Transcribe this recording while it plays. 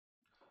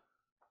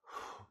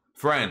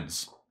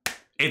Friends,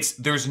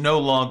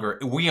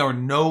 we are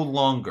no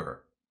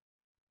longer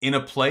in a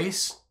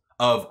place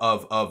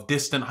of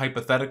distant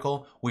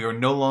hypothetical. We are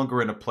no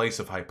longer in a place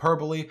of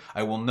hyperbole.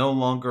 I will no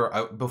longer,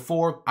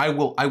 I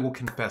will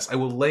confess, I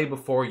will lay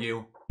before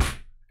you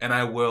and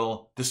I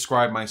will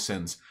describe my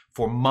sins.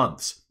 For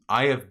months,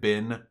 I have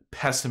been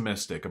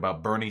pessimistic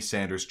about Bernie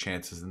Sanders'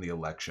 chances in the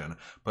election,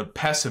 but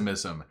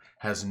pessimism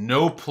has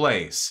no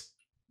place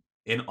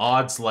in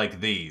odds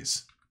like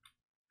these.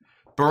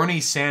 Bernie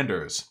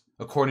Sanders,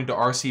 according to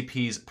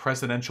RCP's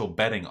presidential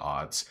betting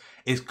odds,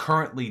 is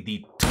currently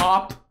the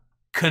top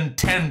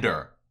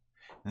contender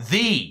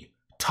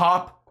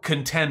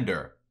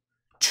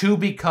to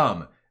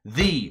become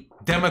the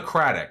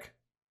Democratic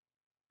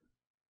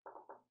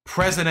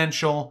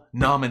presidential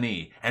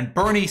nominee. And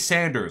Bernie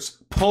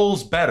Sanders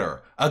polls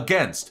better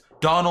against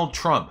Donald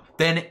Trump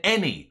than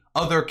any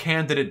other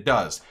candidate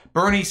does.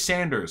 Bernie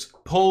Sanders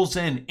polls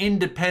in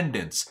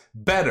independents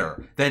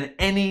better than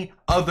any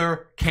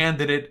other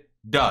candidate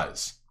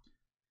does.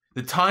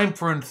 The time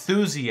for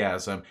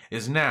enthusiasm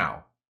is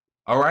now.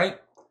 All right?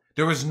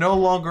 There is no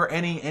longer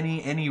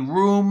any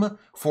room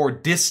for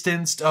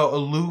distanced,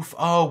 aloof,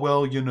 oh,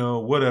 well, you know,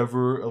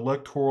 whatever,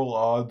 electoral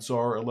odds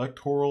are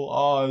electoral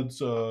odds,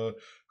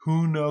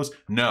 who knows?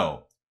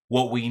 No.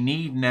 What we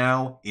need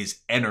now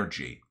is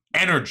energy.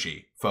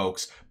 Energy,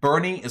 folks.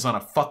 Bernie is on a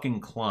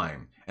fucking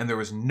climb, and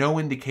there is no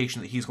indication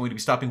that he's going to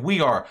be stopping.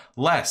 We are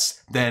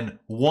less than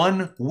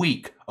 1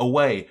 week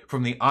away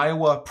from the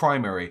Iowa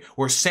primary,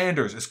 where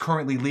Sanders is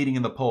currently leading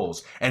in the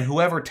polls, and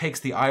whoever takes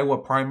the Iowa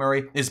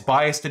primary is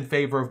biased in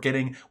favor of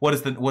getting,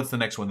 what's the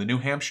next one? The New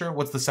Hampshire?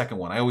 What's the second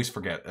one? I always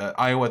forget.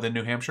 Iowa, then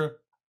New Hampshire?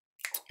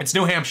 It's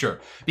New Hampshire,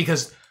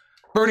 because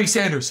Bernie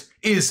Sanders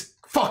is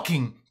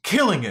fucking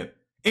killing it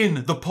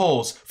in the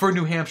polls for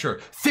New Hampshire.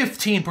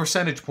 15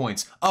 percentage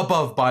points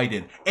above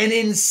Biden. An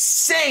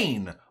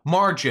insane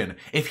margin.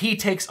 If he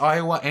takes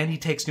Iowa and he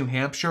takes New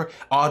Hampshire,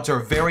 odds are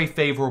very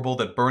favorable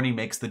that Bernie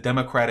makes the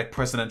Democratic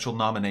presidential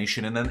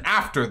nomination. And then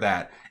after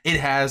that,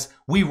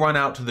 we run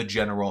out to the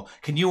general.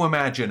 Can you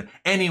imagine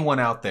anyone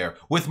out there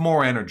with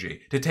more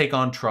energy to take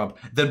on Trump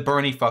than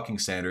Bernie fucking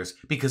Sanders?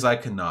 Because I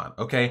cannot,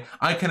 okay?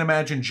 I can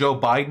imagine Joe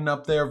Biden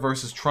up there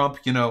versus Trump,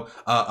 you know,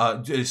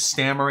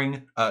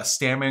 stammering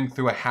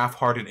through a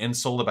half-hearted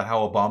insult about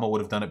how Obama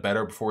would have done it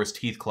better before his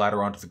teeth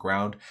clatter onto the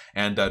ground,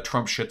 and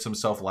Trump shits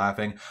himself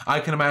laughing. I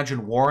can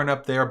imagine Warren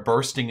up there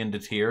bursting into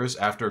tears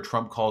after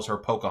Trump calls her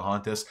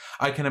Pocahontas.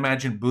 I can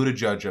imagine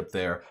Buttigieg up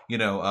there, you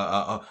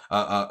know,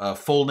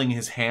 folding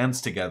his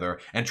hands together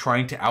and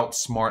trying to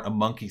outsmart a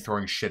monkey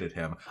throwing shit at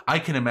him. I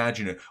can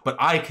imagine it, but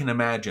I can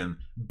imagine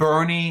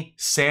Bernie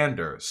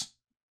Sanders,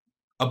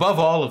 above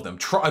all of them,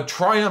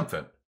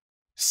 triumphant,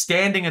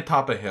 standing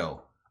atop a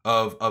hill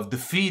of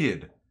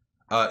defeated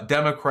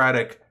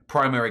Democratic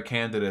primary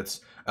candidates,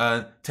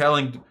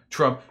 telling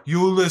Trump,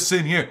 you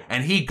listen here,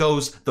 and he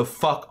goes the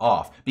fuck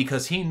off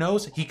because he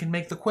knows he can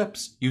make the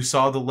quips. You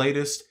saw the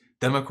latest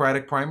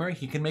Democratic primary,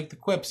 he can make the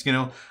quips, you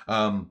know,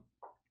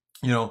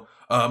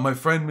 my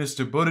friend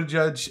Mr.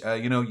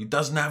 Buttigieg, you know, he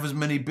doesn't have as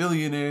many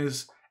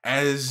billionaires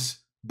as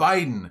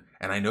Biden,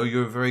 and I know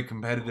you're a very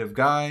competitive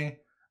guy,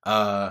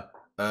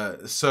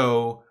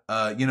 so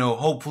you know,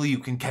 hopefully you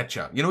can catch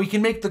up. You know, he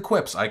can make the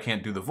quips. I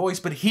can't do the voice,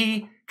 but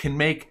he can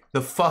make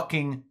the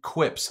fucking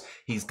quips.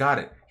 He's got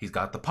it. He's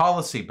got the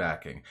policy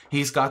backing.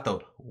 He's got the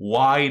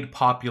wide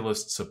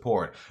populist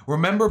support.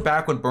 Remember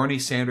back when Bernie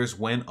Sanders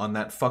went on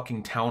that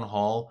fucking town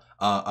hall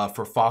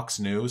for Fox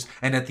News,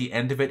 and at the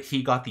end of it,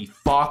 he got the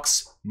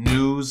Fox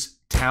News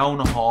town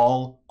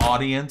hall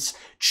audience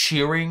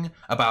cheering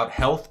about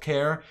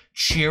healthcare,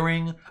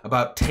 cheering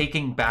about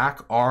taking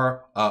back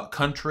our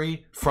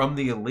country from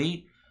the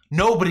elite?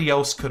 Nobody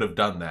else could have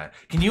done that.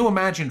 Can you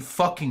imagine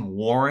fucking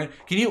Warren?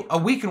 Can you?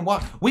 We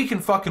can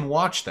fucking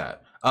watch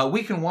that.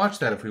 We can watch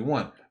that if we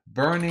want.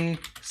 Bernie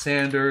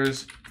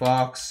Sanders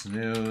Fox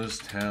News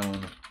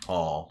town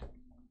hall.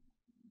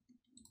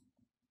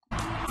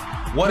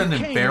 What an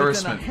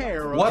embarrassment!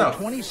 What a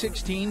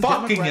 2016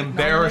 fucking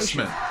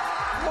embarrassment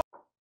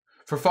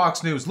for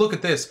Fox News. Look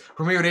at this.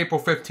 Premiered April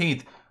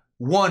 15th.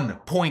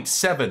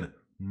 1.7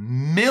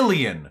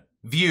 million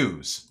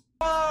views.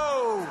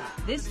 Whoa!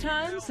 This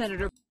time,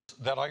 Senator.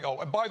 That I owe.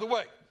 And by the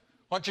way,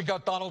 why don't you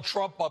got Donald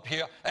Trump up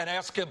here and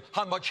ask him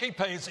how much he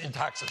pays in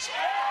taxes?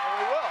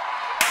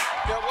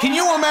 Can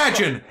you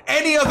imagine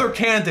any other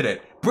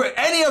candidate,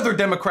 any other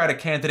Democratic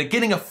candidate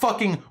getting a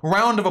fucking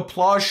round of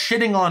applause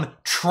shitting on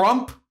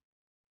Trump?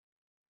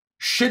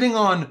 Shitting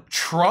on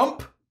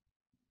Trump?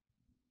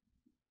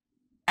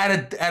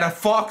 At a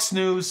Fox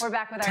News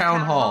town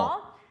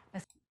hall.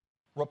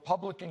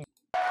 Republican.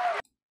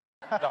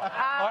 No,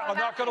 I'm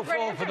not going to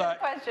fall for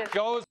that.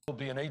 Goes will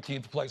be in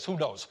 18th place. Who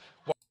knows?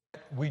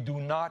 We do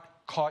not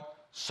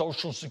cut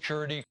Social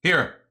Security.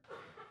 Here.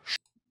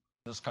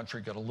 This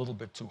country get a little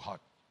bit too hot.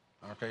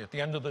 Okay. At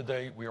the end of the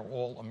day, we are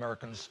all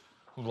Americans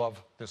who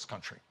love this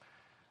country,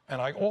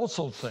 and I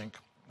also think,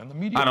 and the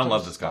media. I don't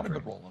love this country. Got a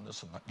good role in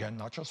this, and again,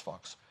 not just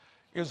Fox,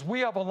 is we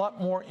have a lot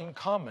more in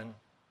common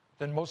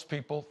than most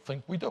people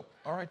think we do.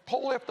 All right.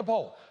 Poll after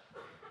poll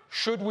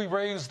Should we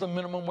raise the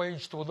minimum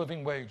wage to a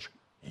living wage?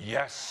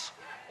 Yes.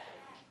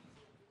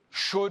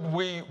 Should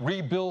we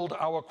rebuild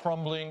our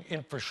crumbling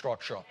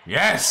infrastructure?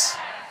 Yes.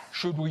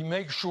 Should we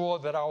make sure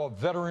that our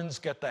veterans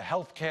get the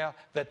health care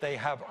that they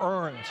have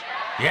earned?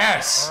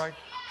 Yes. All right.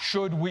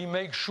 Should we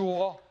make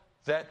sure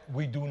that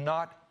we do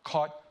not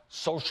cut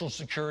Social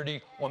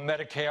Security or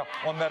Medicare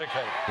or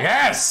Medicaid?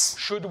 Yes.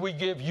 Should we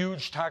give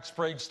huge tax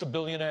breaks to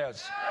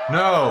billionaires?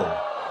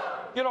 No.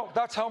 You know,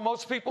 that's how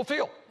most people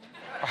feel.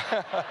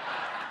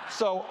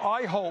 So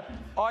I hope,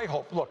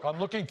 look, I'm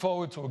looking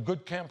forward to a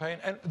good campaign.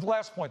 And the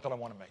last point that I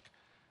want to make,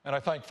 and I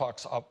thank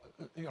Fox,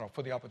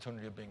 for the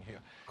opportunity of being here.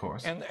 Of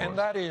course. And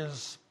that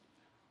is,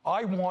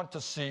 I want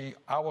to see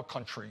our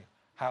country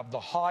have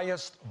the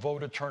highest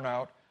voter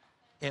turnout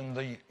in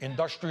the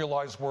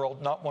industrialized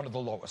world, not one of the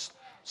lowest.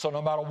 So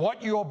no matter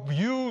what your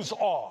views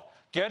are,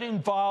 get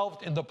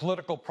involved in the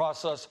political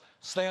process,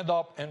 stand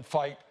up and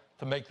fight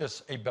to make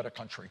this a better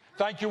country.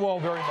 Thank you all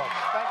very much.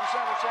 Thank you,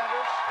 Senator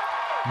Sanders.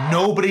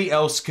 Nobody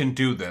else can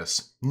do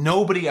this.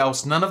 Nobody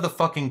else, none of the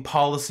fucking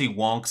policy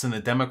wonks in the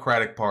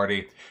Democratic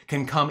Party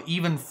can come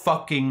even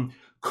fucking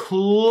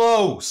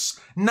close,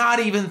 not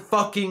even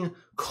fucking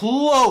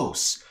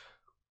close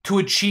to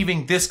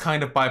achieving this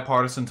kind of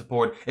bipartisan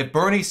support. If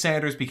Bernie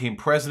Sanders became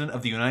president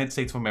of the United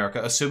States of America,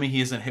 assuming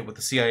he isn't hit with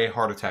the CIA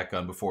heart attack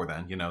gun before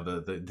then, you know,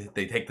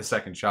 they take the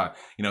second shot,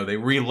 you know, they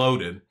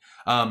reloaded.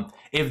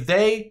 If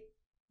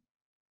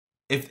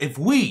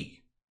we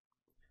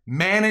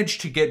manage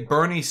to get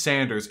Bernie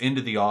Sanders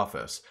into the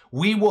office,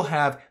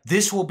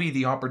 this will be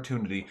the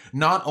opportunity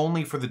not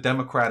only for the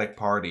Democratic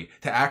Party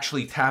to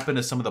actually tap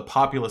into some of the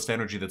populist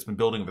energy that's been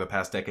building over the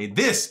past decade.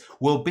 This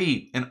will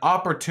be an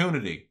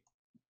opportunity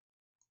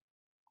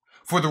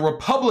for the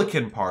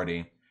Republican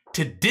Party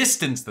to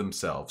distance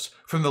themselves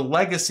from the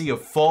legacy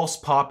of false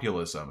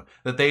populism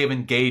that they have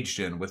engaged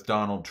in with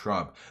Donald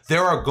Trump.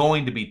 There are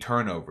going to be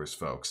turnovers,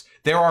 folks.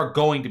 There are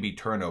going to be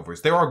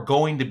turnovers. There are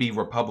going to be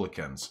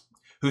Republicans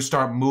who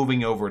start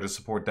moving over to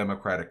support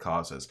Democratic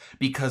causes,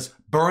 because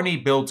Bernie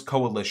builds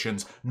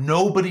coalitions.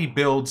 Nobody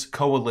builds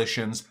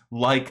coalitions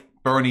like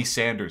Bernie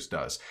Sanders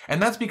does.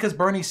 And that's because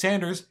Bernie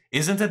Sanders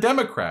isn't a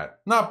Democrat.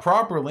 Not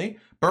properly.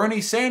 Bernie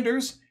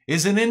Sanders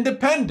is an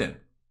independent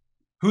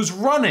who's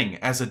running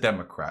as a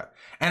Democrat.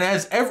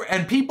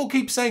 And people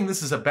keep saying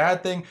this is a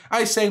bad thing.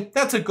 I say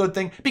that's a good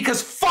thing,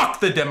 because fuck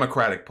the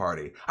Democratic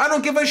Party. I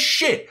don't give a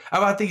shit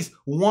about these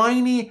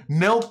whiny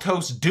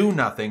milquetoast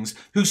do-nothings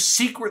who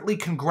secretly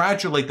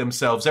congratulate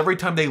themselves every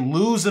time they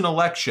lose an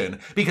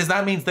election, because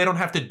that means they don't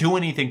have to do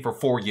anything for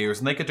 4 years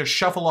and they get to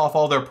shuffle off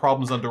all their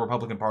problems onto the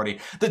Republican Party.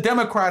 The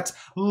Democrats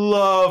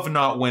love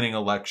not winning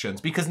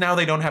elections because now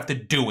they don't have to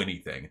do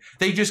anything.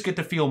 They just get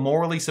to feel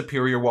morally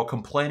superior while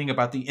complaining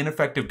about the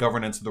ineffective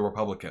governance of the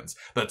Republicans.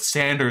 But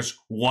Sanders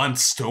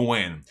wants to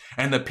win.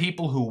 And the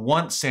people who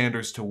want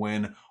Sanders to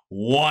win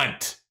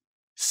want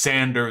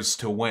Sanders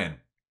to win.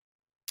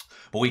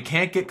 But we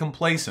can't get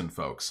complacent,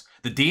 folks.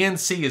 The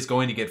DNC is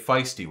going to get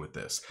feisty with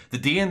this. The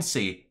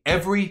DNC,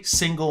 every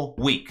single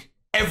week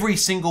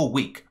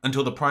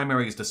until the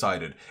primary is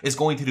decided, is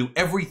going to do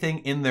everything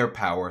in their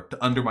power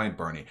to undermine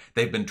Bernie.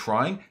 They've been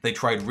trying. They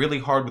tried really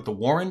hard with the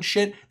Warren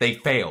shit. They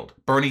failed.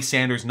 Bernie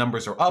Sanders'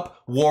 numbers are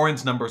up.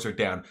 Warren's numbers are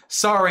down.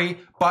 Sorry,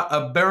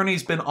 but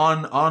Bernie's been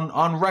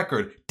on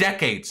record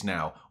decades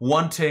now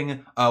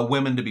wanting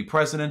women to be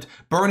president.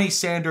 Bernie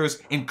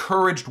Sanders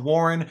encouraged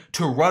Warren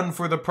to run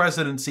for the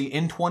presidency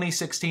in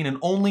 2016 and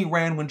only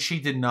ran when she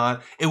did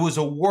not. It was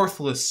a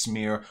worthless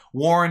smear.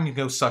 Warren, you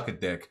go suck a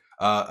dick.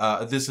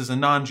 This is a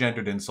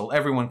non-gendered insult.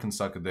 Everyone can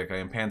suck a dick. I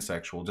am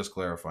pansexual. Just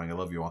clarifying. I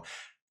love you all.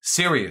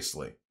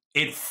 Seriously,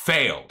 it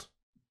failed.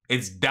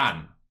 It's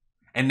done.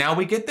 And now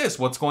we get this.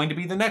 What's going to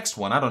be the next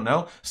one? I don't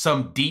know.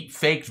 Some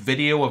deep-faked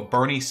video of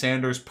Bernie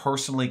Sanders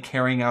personally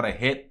carrying out a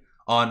hit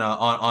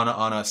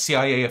on a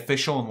CIA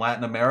official in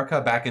Latin America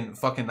back in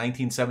fucking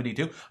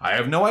 1972? I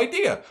have no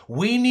idea.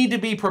 We need to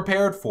be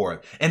prepared for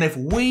it. And if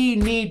we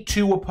need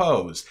to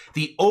oppose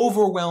the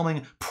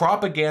overwhelming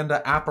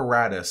propaganda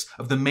apparatus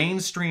of the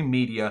mainstream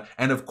media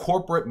and of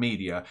corporate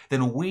media,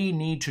 then we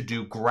need to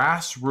do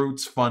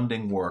grassroots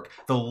funding work,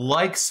 the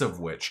likes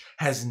of which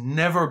has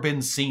never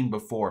been seen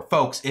before.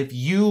 Folks, if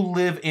you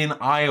live in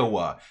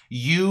Iowa,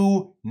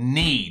 you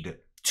need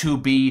to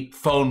be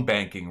phone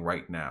banking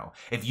right now.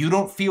 If you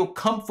don't feel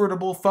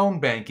comfortable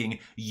phone banking,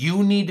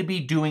 you need to be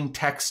doing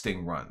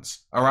texting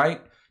runs, all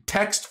right?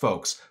 Text,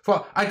 folks.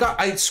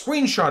 I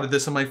screenshotted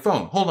this on my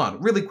phone. Hold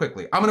on, really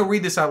quickly. I'm gonna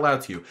read this out loud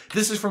to you.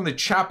 This is from the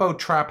Chapo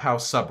Trap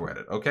House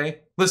subreddit,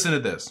 okay? Listen to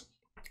this.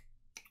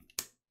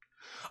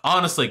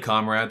 Honestly,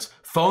 comrades,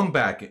 Phone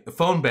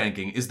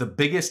banking is the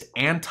biggest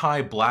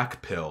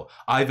anti-black pill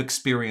I've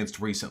experienced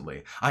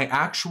recently. I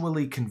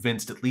actually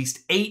convinced at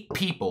least 8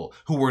 people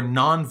who were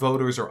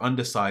non-voters or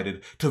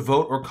undecided to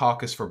vote or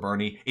caucus for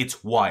Bernie.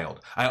 It's wild.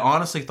 I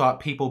honestly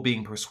thought people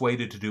being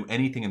persuaded to do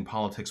anything in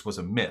politics was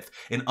a myth.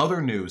 In other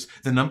news,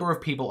 the number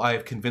of people I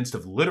have convinced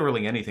of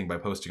literally anything by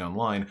posting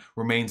online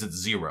remains at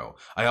 0.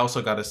 I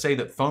also gotta say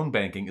that phone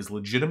banking is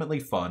legitimately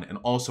fun and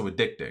also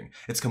addicting.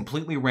 It's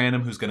completely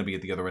random who's gonna be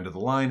at the other end of the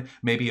line,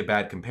 maybe a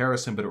bad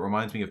comparison, but it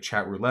reminds me of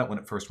chat roulette when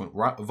it first went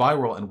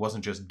viral and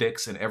wasn't just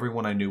dicks and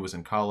everyone I knew was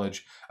in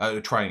college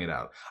trying it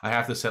out. I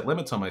have to set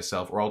limits on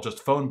myself or I'll just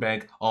phone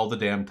bank all the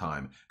damn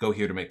time. Go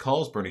here to make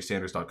calls,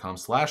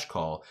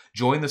 berniesanders.com/call.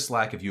 Join the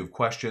Slack if you have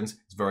questions.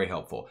 It's very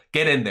helpful.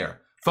 Get in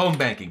there. Phone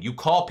banking. You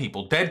call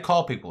people, dead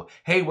call people.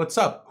 Hey, what's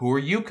up? Who are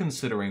you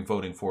considering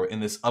voting for in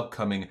this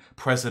upcoming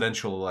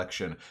presidential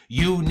election?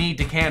 You need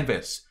to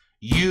canvass.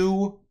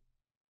 You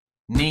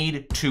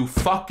need to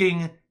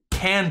fucking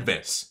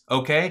canvas,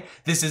 okay?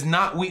 This is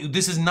not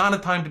a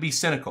time to be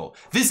cynical.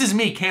 This is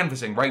me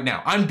canvassing right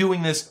now. I'm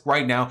doing this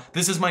right now.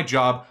 This is my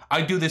job.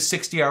 I do this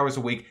 60 hours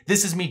a week.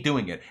 This is me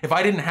doing it. If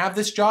I didn't have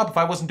this job, if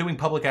I wasn't doing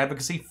public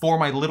advocacy for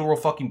my literal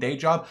fucking day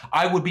job,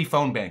 I would be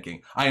phone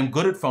banking. I am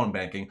good at phone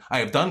banking. I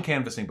have done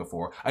canvassing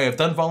before. I have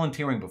done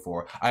volunteering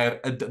before. I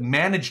have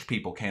managed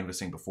people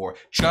canvassing before.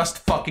 Just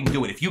fucking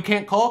do it. If you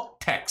can't call,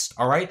 text,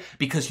 all right?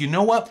 Because you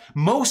know what?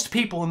 Most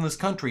people in this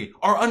country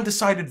are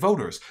undecided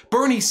voters.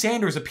 Bernie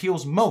Sanders appeals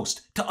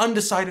most to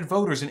undecided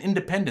voters and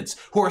independents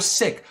who are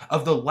sick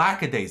of the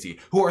lackadaisy,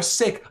 who are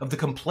sick of the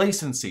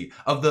complacency,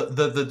 of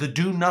the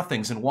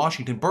do-nothings in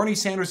Washington. Bernie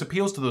Sanders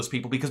appeals to those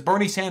people because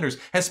Bernie Sanders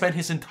has spent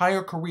his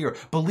entire career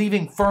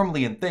believing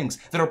firmly in things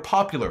that are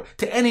popular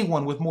to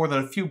anyone with more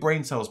than a few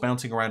brain cells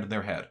bouncing around in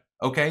their head,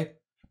 okay?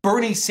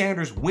 Bernie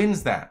Sanders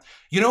wins that.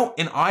 You know,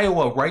 in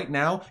Iowa right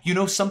now, you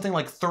know something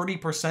like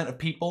 30% of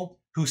people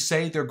who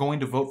say they're going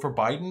to vote for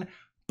Biden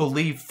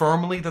believe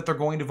firmly that they're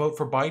going to vote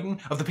for Biden.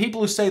 Of the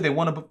people who say they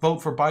want to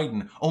vote for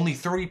Biden, only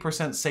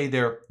 30% say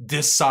they're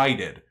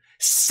decided.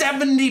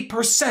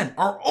 70%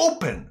 are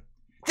open.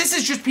 This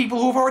is just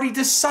people who have already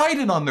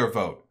decided on their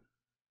vote.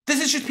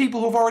 This is just people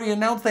who have already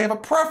announced they have a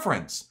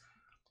preference.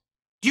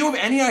 Do you have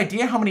any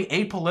idea how many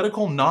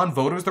apolitical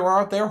non-voters there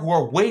are out there who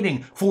are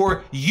waiting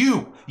for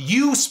you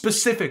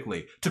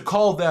specifically, to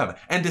call them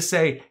and to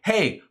say,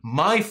 hey,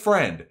 my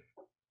friend,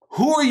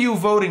 who are you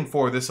voting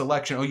for this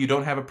election? Oh, you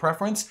don't have a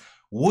preference?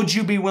 Would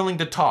you be willing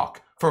to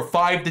talk for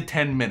 5 to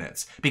 10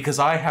 minutes? Because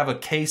I have a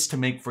case to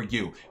make for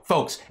you.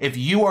 Folks, if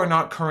you are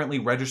not currently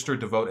registered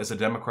to vote as a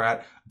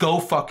Democrat, go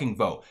fucking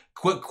vote.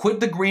 Quit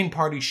the Green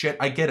Party shit.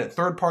 I get it.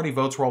 Third party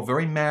votes. We're all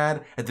very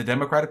mad at the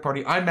Democratic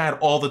Party. I'm mad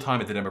all the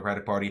time at the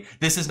Democratic Party.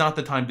 This is not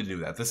the time to do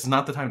that. This is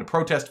not the time to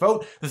protest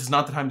vote. This is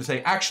not the time to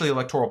say, actually,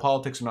 electoral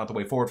politics are not the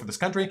way forward for this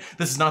country.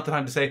 This is not the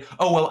time to say,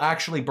 oh, well,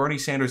 actually, Bernie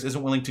Sanders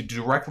isn't willing to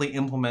directly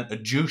implement a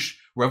Jewish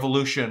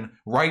revolution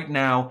right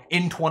now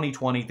in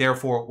 2020.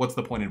 Therefore, what's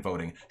the point in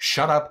voting?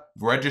 Shut up.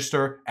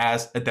 Register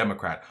as a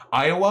Democrat.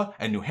 Iowa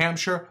and New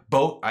Hampshire,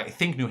 both, I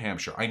think New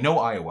Hampshire, I know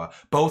Iowa,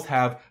 both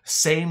have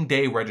same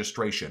day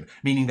registration,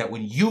 meaning that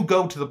when you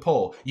go to the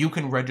poll, you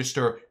can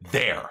register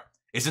there.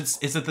 Is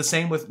it the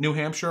same with New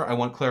Hampshire? I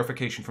want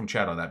clarification from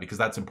chat on that because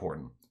that's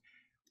important.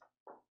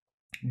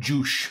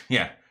 Juche,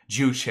 yeah,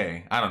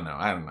 Juche. I don't know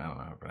how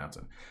to pronounce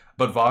it.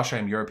 But Vosh,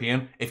 I'm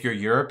European. If you're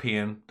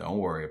European, don't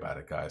worry about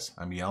it, guys.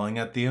 I'm yelling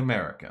at the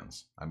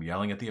Americans.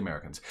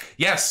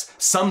 Yes,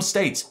 some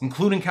states,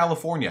 including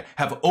California,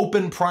 have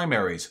open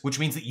primaries, which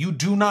means that you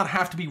do not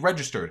have to be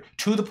registered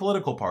to the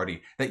political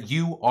party that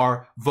you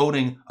are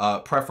voting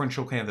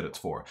preferential candidates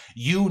for.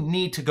 You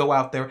need to go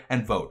out there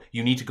and vote.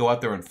 You need to go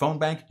out there and phone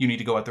bank. You need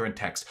to go out there and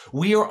text.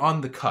 We are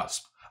on the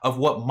cusp of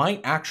what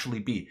might actually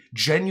be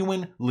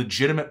genuine,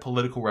 legitimate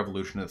political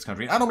revolution in this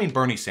country. I don't mean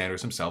Bernie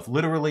Sanders himself,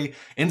 literally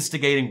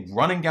instigating,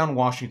 running down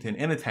Washington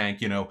in a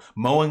tank,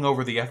 mowing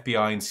over the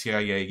FBI and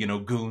CIA,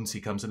 goons he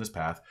comes in his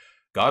path.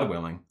 God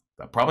willing.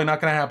 That's probably not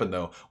going to happen,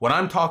 though. What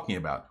I'm talking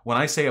about when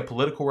I say a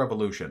political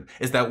revolution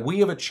is that we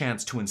have a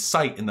chance to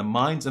incite in the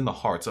minds and the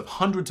hearts of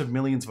hundreds of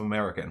millions of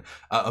Americans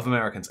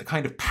a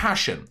kind of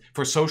passion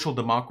for social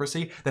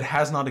democracy that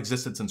has not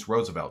existed since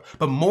Roosevelt,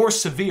 but more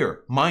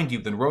severe, mind you,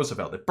 than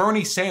Roosevelt. If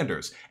Bernie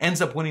Sanders ends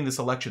up winning this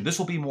election, this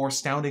will be more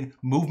astounding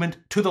movement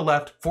to the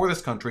left for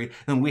this country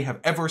than we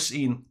have ever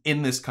seen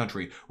in this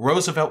country.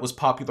 Roosevelt was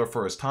popular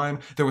for his time.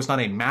 There was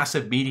not a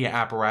massive media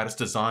apparatus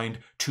designed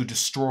to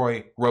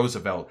destroy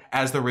Roosevelt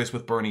as there is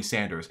with Bernie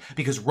Sanders,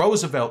 because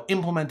Roosevelt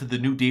implemented the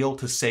New Deal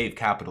to save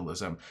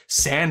capitalism.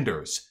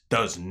 Sanders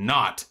does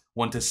not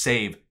want to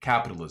save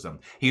capitalism.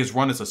 He is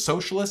run as a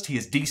socialist. He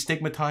has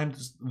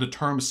destigmatized the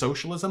term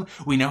socialism.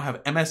 We now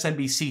have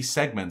MSNBC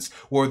segments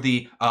where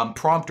the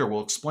prompter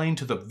will explain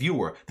to the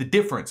viewer the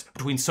difference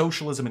between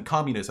socialism and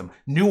communism.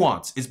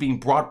 Nuance is being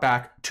brought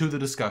back to the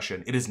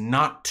discussion. It is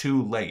not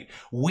too late.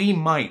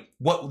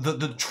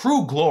 The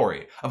true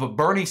glory of a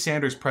Bernie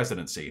Sanders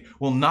presidency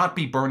will not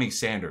be Bernie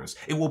Sanders.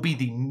 It will be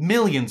the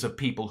millions of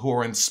people who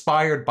are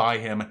inspired by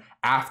him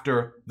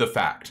after the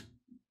fact.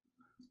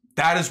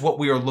 That is what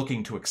we are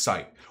looking to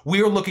excite.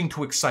 We are looking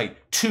to excite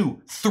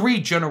 2, 3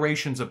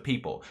 generations of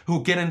people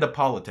who get into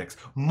politics.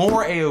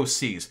 More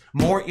AOCs,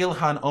 more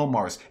Ilhan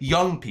Omars,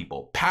 young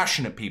people,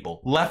 passionate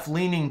people,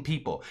 left-leaning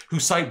people who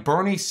cite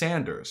Bernie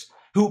Sanders,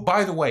 who,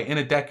 by the way, in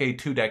a decade,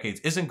 2 decades,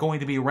 isn't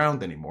going to be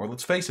around anymore.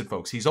 Let's face it,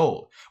 folks, he's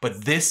old.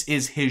 But this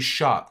is his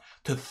shot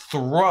to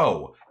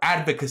throw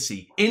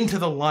advocacy into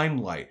the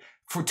limelight,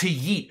 to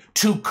yeet,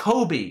 to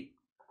Kobe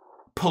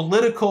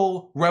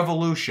political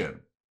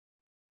revolution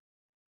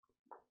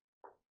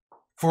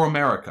for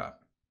America,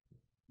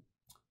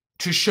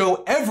 to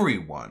show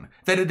everyone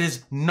that it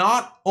is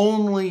not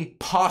only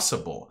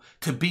possible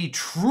to be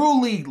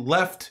truly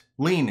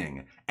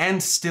left-leaning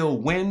and still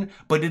win,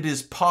 but it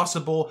is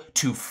possible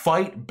to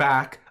fight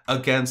back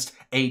against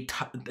a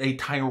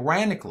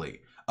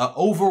tyrannically,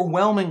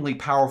 overwhelmingly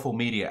powerful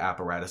media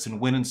apparatus and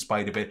win in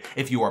spite of it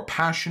if you are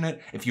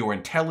passionate, if you are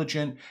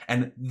intelligent.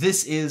 And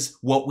this is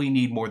what we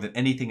need more than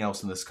anything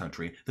else in this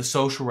country, the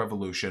social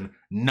revolution,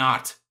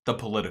 not the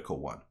political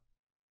one.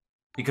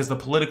 Because the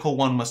political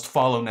one must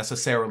follow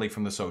necessarily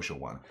from the social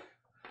one.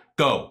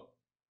 Go.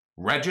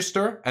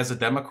 Register as a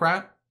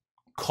Democrat.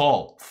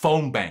 Call.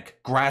 Phone bank.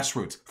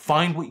 Grassroots.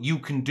 Find what you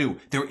can do.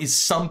 There is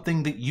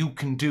something that you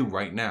can do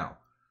right now.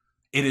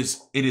 It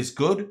is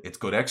good. It's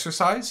good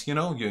exercise. You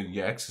know,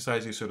 you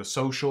exercise your sort of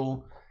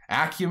social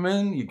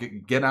acumen. You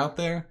get out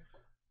there.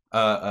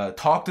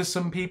 Talk to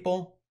some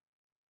people.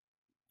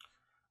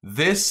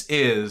 This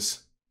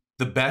is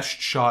the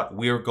best shot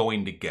we're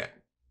going to get.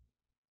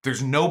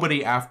 There's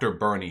nobody after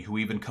Bernie who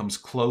even comes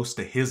close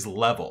to his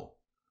level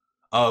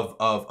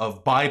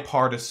of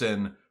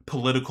bipartisan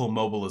political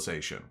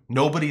mobilization.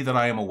 Nobody that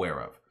I am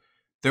aware of.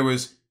 There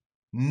is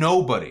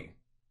nobody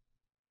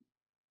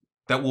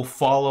that will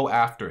follow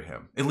after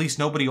him. At least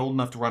nobody old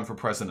enough to run for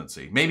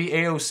presidency. Maybe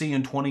AOC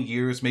in 20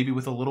 years, maybe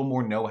with a little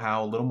more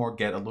know-how, a little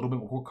bit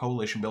more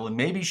coalition building.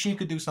 Maybe she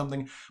could do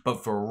something.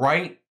 But for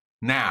right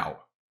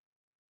now,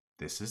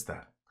 this is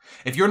that.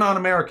 If you're not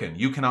American,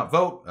 you cannot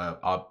vote.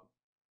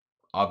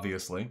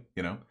 Obviously,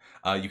 you know,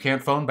 you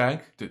can't phone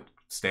bank. To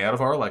stay out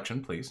of our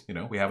election, please. You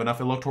know, we have enough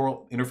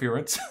electoral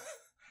interference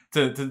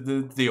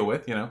to deal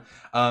with, you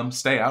know.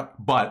 Stay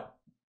out. But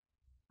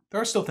there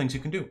are still things you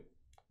can do.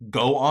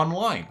 Go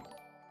online.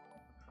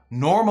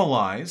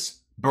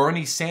 Normalize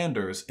Bernie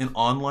Sanders in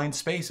online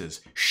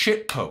spaces.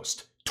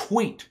 Shitpost.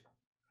 Tweet.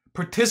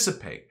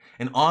 Participate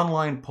in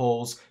online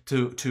polls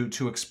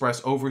to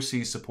express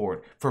overseas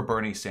support for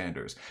Bernie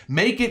Sanders.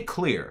 Make it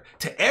clear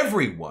to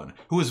everyone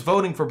who is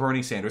voting for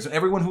Bernie Sanders and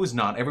everyone who is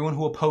not, everyone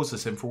who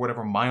opposes him for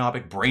whatever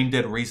myopic,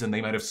 brain-dead reason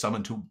they might have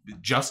summoned to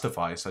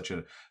justify such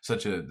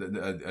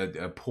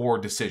a poor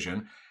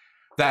decision,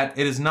 that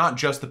it is not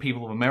just the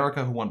people of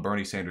America who want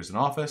Bernie Sanders in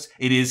office.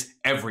 It is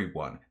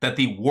everyone. That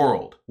the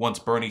world wants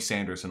Bernie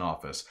Sanders in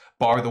office,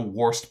 bar the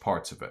worst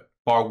parts of it.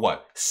 Bar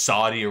what?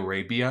 Saudi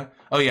Arabia?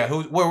 Oh yeah,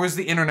 where was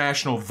the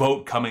international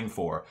vote coming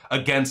for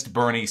against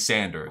Bernie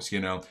Sanders? You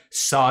know,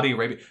 Saudi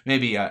Arabia,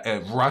 maybe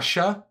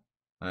Russia,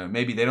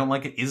 maybe they don't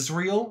like it.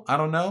 Israel, I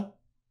don't know.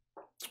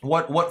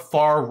 What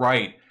far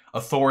right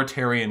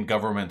authoritarian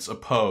governments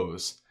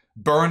oppose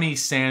Bernie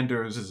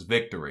Sanders'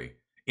 victory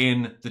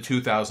in the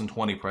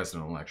 2020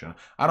 presidential election?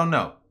 I don't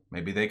know.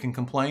 Maybe they can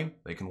complain,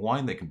 they can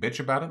whine, they can bitch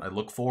about it. I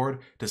look forward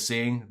to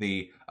seeing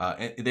the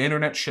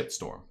internet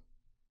shitstorm.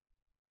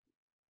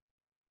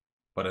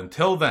 But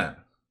until then,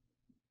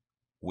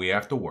 we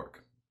have to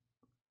work.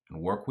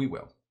 And work we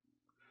will.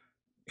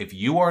 If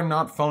you are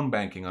not phone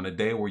banking on a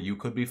day where you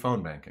could be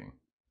phone banking,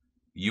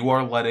 you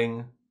are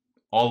letting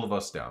all of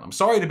us down. I'm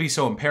sorry to be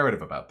so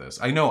imperative about this.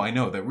 I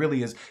know, that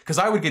really is, because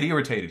I would get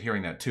irritated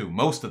hearing that too,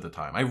 most of the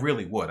time. I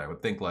really would. I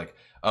would think like,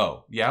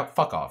 oh, yeah,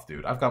 fuck off,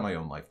 dude. I've got my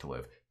own life to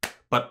live.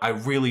 But I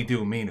really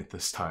do mean it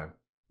this time.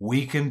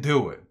 We can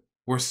do it.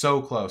 We're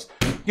so close.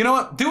 You know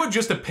what? Do it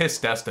just to piss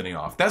Destiny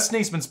off.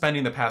 Destiny's been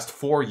spending the past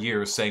 4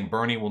 years saying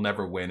Bernie will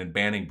never win and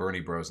banning Bernie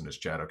Bros in his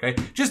chat, okay?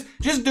 Just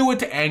do it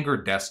to anger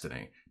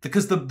Destiny.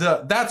 Because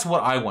that's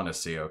what I want to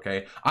see,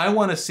 okay? I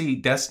want to see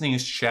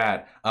Destiny's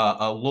chat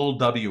lil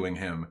Wing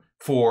him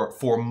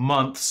for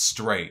months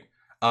straight.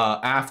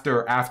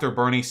 After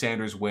Bernie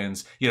Sanders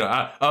wins, you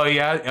know, oh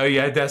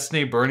yeah,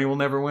 Destiny, Bernie will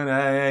never win.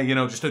 You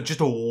know, just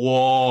a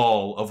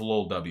wall of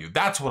lol W.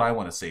 That's what I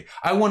want to see.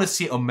 I want to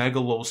see Omega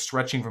lol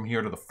stretching from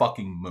here to the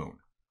fucking moon.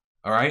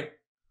 All right,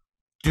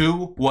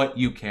 do what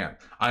you can.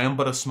 I am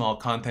but a small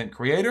content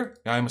creator.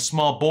 I am a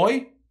small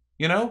boy.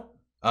 You know,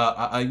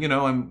 you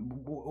know, I'm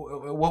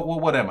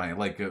what am I,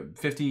 like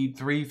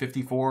 53,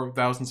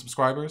 54,000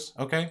 subscribers?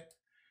 Okay,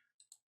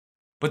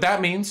 but that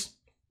means,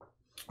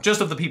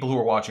 just of the people who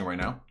are watching right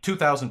now,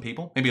 2,000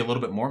 people, maybe a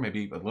little bit more,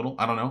 maybe a little,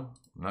 I don't know.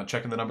 I'm not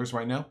checking the numbers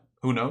right now.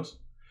 Who knows?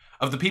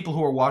 Of the people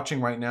who are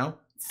watching right now,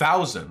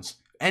 thousands,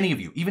 any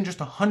of you, even just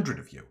 100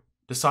 of you,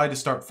 decide to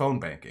start phone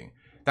banking.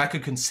 That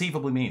could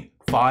conceivably mean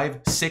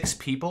 5, 6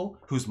 people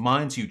whose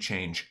minds you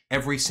change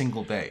every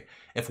single day.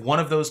 If one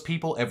of those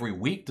people every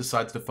week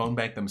decides to phone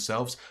bank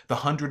themselves, the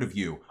 100 of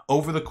you,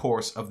 over the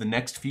course of the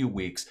next few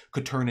weeks,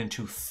 could turn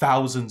into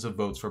thousands of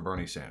votes for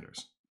Bernie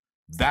Sanders.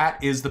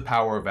 That is the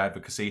power of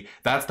advocacy.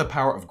 That's the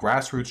power of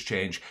grassroots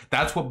change.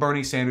 That's what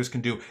Bernie Sanders can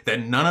do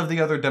that none of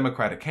the other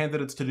Democratic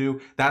candidates to do.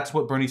 That's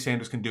what Bernie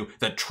Sanders can do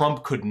that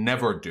Trump could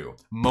never do.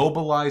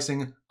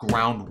 Mobilizing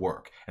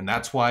groundwork. And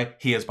that's why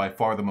he has by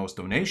far the most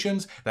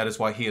donations. That is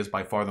why he has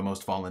by far the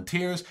most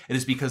volunteers. It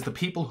is because the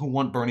people who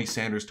want Bernie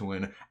Sanders to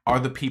win are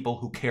the people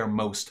who care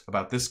most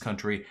about this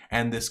country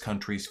and this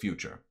country's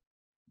future.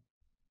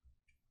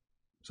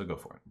 So go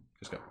for it.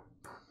 Just go.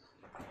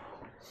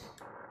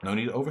 No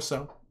need to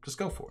oversell. Just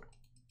go for it.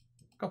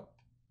 Go.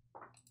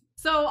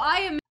 So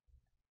I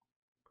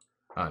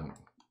am...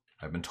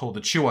 I've been told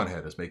that Chew on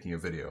Head is making a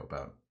video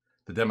about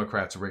the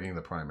Democrats rigging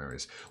the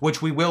primaries,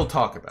 which we will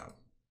talk about.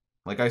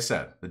 Like I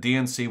said, the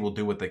DNC will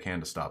do what they can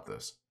to stop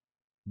this.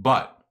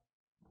 But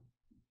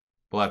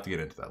we'll have to get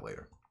into that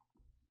later.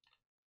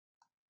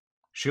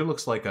 She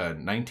looks like a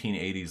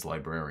 1980s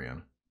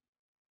librarian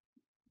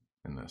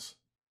in this.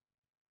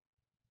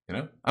 You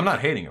know? I'm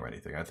not hating her or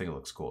anything. I think it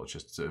looks cool. It's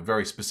just a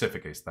very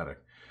specific aesthetic.